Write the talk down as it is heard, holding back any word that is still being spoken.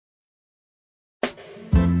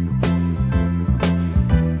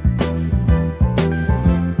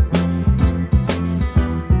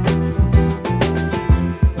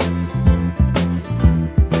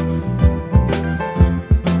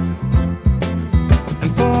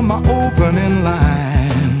my opening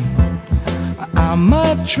line. I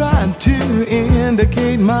might try to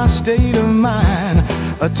indicate my state of mind,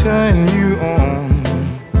 turn you on.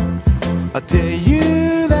 I tell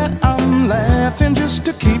you that I'm laughing just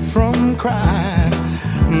to keep from crying.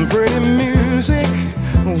 Pretty music,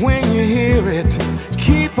 when you hear it,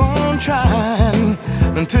 keep on trying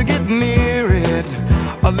to get near it.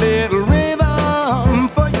 A little rhythm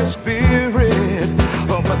for your spirit.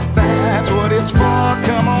 Oh, but that's what it's for.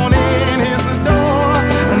 Come on in, here's the door.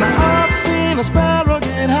 And I've seen a sparrow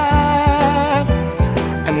get high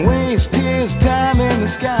and waste his time in the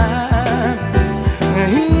sky.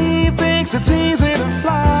 He thinks it's easy to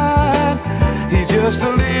fly. He's just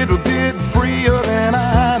a little bit freer than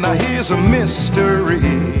I. Now here's a mystery,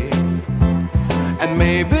 and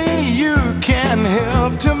maybe you can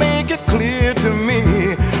help to make it clear to me.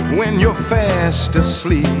 When you're fast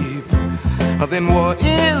asleep, then what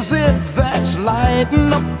is it that's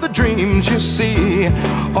lighting up the dreams you see?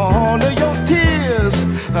 All of your tears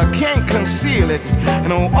can't conceal it,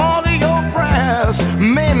 and all of your prayers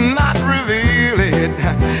may not reveal it.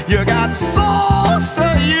 You got soul so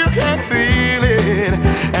you can feel it,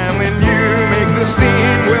 and when you make the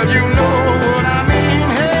scene, well, you know what I mean.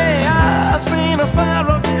 Hey, I've seen a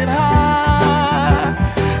sparrow get high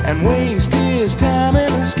and waste his time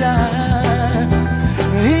in the sky.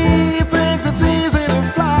 He thinks it's easy to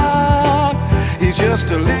fly. He's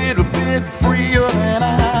just a little bit freer than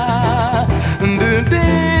I.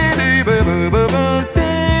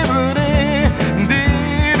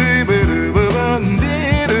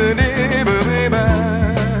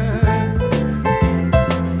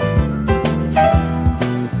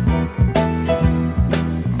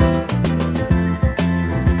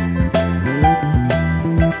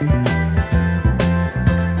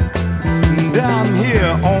 Down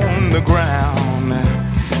here on the ground,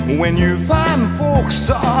 when you find folks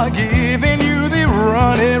are giving you the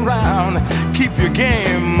runaround, keep your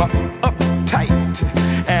game uptight.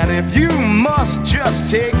 And if you must, just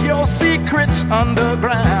take your secrets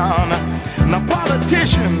underground. Now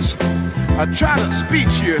politicians try to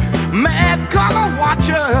speech you, mad color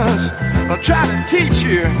watchers try to teach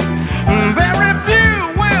you. Very few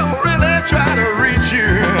will really try to reach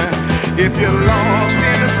you. If you're lost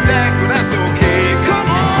in a stack, well, that's okay. Come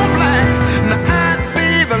on, black. Now I'd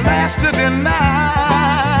be the last to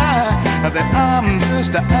deny that I'm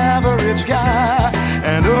just an average guy.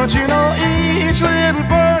 And don't you know, each little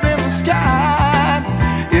bird in the sky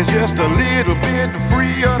is just a little bit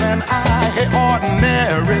freer than I, an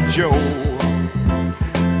ordinary Joe.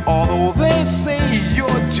 Although they say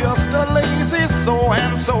you're just a lazy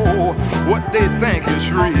so-and-so, what they think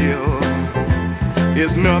is real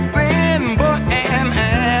is nothing but an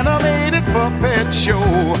animated puppet show.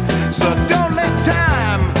 So don't let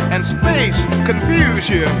time and space confuse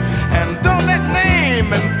you, and don't let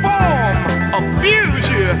name and form abuse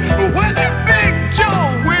you. When the Big Joe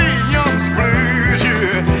Williams blues you,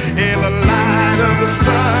 in the light of the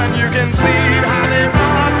sun you can see how they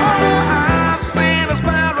run. Oh, I've seen a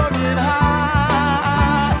sparrow get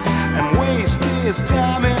high and waste his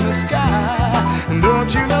time in the sky. And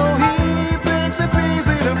don't you know